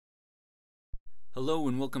Hello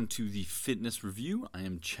and welcome to the Fitness Review. I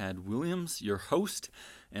am Chad Williams, your host,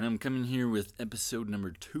 and I'm coming here with episode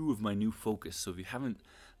number 2 of my new focus. So if you haven't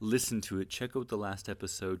listened to it, check out the last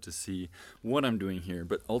episode to see what I'm doing here.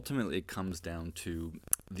 But ultimately it comes down to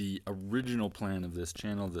the original plan of this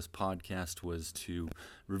channel, this podcast, was to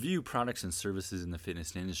review products and services in the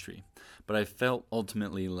fitness industry. But I felt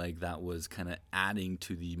ultimately like that was kind of adding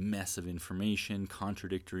to the mess of information,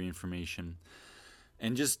 contradictory information,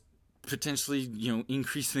 and just potentially,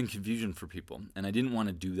 increasing confusion for people. And I didn't want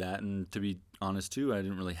to do that. And to be honest too, I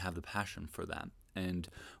didn't really have the passion for that. And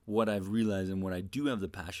what I've realized and what I do have the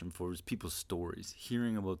passion for is people's stories,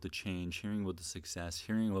 hearing about the change, hearing about the success,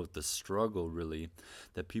 hearing about the struggle really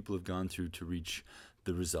that people have gone through to reach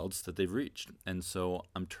the results that they've reached. And so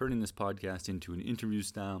I'm turning this podcast into an interview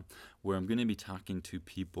style where I'm going to be talking to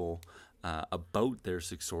people about their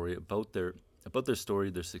success story, about their story,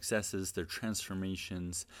 their successes, their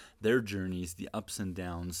transformations, their journeys, the ups and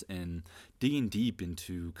downs, and digging deep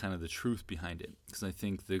into kind of the truth behind it. Because I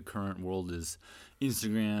think the current world is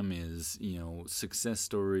Instagram is, success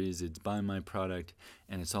stories, it's buy my product,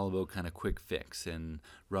 and it's all about kind of quick fix and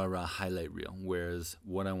rah-rah highlight reel. Whereas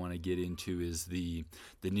what I want to get into is the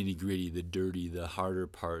nitty-gritty, the dirty, the harder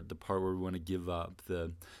part, the part where we want to give up,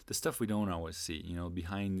 the stuff we don't always see,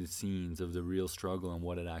 behind the scenes of the real struggle and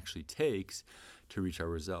what it actually takes to reach our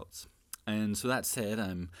results. And so that said,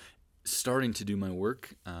 I'm starting to do my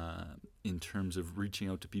work in terms of reaching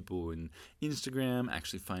out to people in Instagram,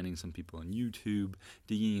 actually finding some people on YouTube,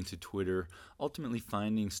 digging into Twitter, ultimately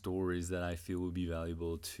finding stories that I feel will be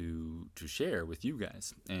valuable to share with you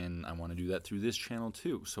guys. And I want to do that through this channel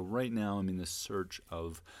too. So right now I'm in the search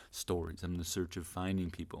of stories. I'm in the search of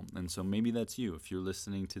finding people. And so maybe that's you. If you're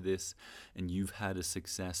listening to this and you've had a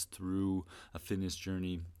success through a fitness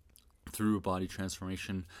journey, through a body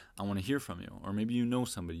transformation, I want to hear from you. Or maybe you know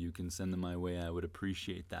somebody, you can send them my way. I would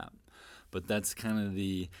appreciate that. But that's kind of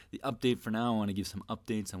the update for now. I want to give some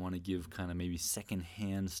updates. I want to give kind of maybe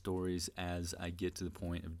secondhand stories as I get to the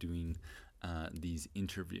point of doing these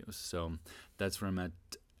interviews. So that's where I'm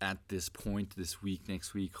at this point this week.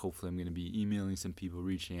 Next week, hopefully I'm going to be emailing some people,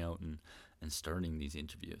 reaching out and starting these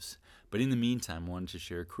interviews. But in the meantime, I wanted to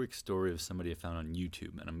share a quick story of somebody I found on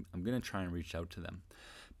YouTube, and I'm going to try and reach out to them.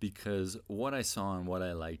 Because what I saw and what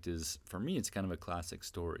I liked is, for me, it's kind of a classic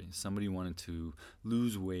story. Somebody wanted to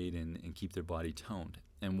lose weight and keep their body toned.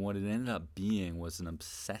 And what it ended up being was an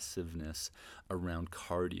obsessiveness around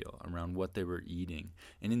cardio, around what they were eating.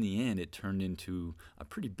 And in the end, it turned into a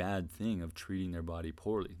pretty bad thing of treating their body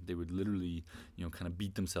poorly. They would literally, kind of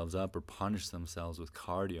beat themselves up or punish themselves with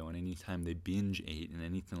cardio. And anytime they binge ate and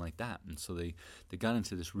anything like that. And so they got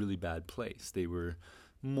into this really bad place. They were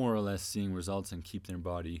more or less seeing results and keep their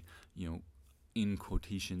body, in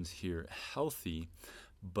quotations here, healthy,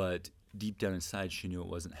 but deep down inside she knew it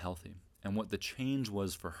wasn't healthy. And what the change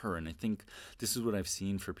was for her, and I think this is what I've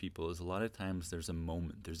seen for people, is a lot of times there's a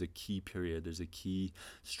moment, there's a key period, there's a key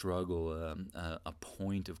struggle, a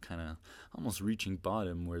point of kind of almost reaching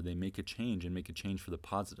bottom where they make a change and make a change for the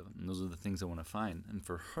positive. And those are the things I want to find. And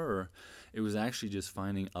for her, it was actually just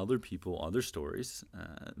finding other people, other stories,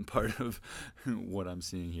 part of what I'm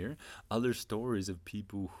seeing here, other stories of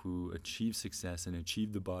people who achieved success and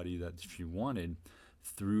achieved the body that she wanted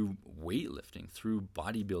through weightlifting, through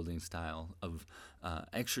bodybuilding style of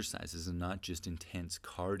exercises and not just intense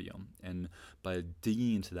cardio. And by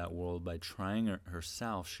digging into that world, by trying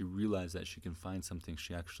herself, she realized that she can find something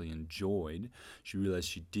she actually enjoyed. She realized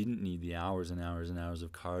she didn't need the hours and hours and hours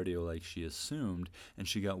of cardio like she assumed, and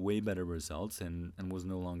she got way better results and was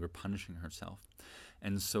no longer punishing herself.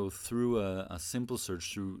 And so through a simple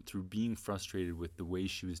search, through being frustrated with the way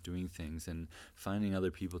she was doing things and finding other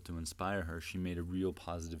people to inspire her, she made a real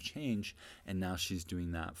positive change, and now she's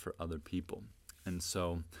doing that for other people. And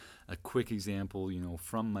so a quick example,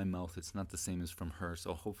 from my mouth, it's not the same as from her,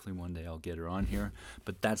 so hopefully one day I'll get her on here.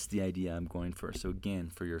 But that's the idea I'm going for. So again,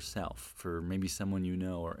 for yourself, for maybe someone you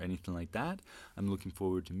know or anything like that, I'm looking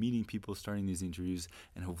forward to meeting people, starting these interviews,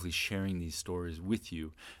 and hopefully sharing these stories with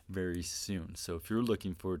you very soon. So if you're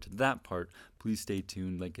looking forward to that part, please stay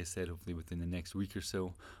tuned. Like I said, hopefully within the next week or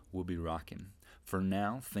so, we'll be rocking. For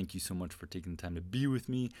now, thank you so much for taking the time to be with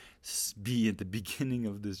me, be at the beginning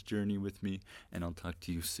of this journey with me, and I'll talk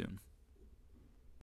to you soon.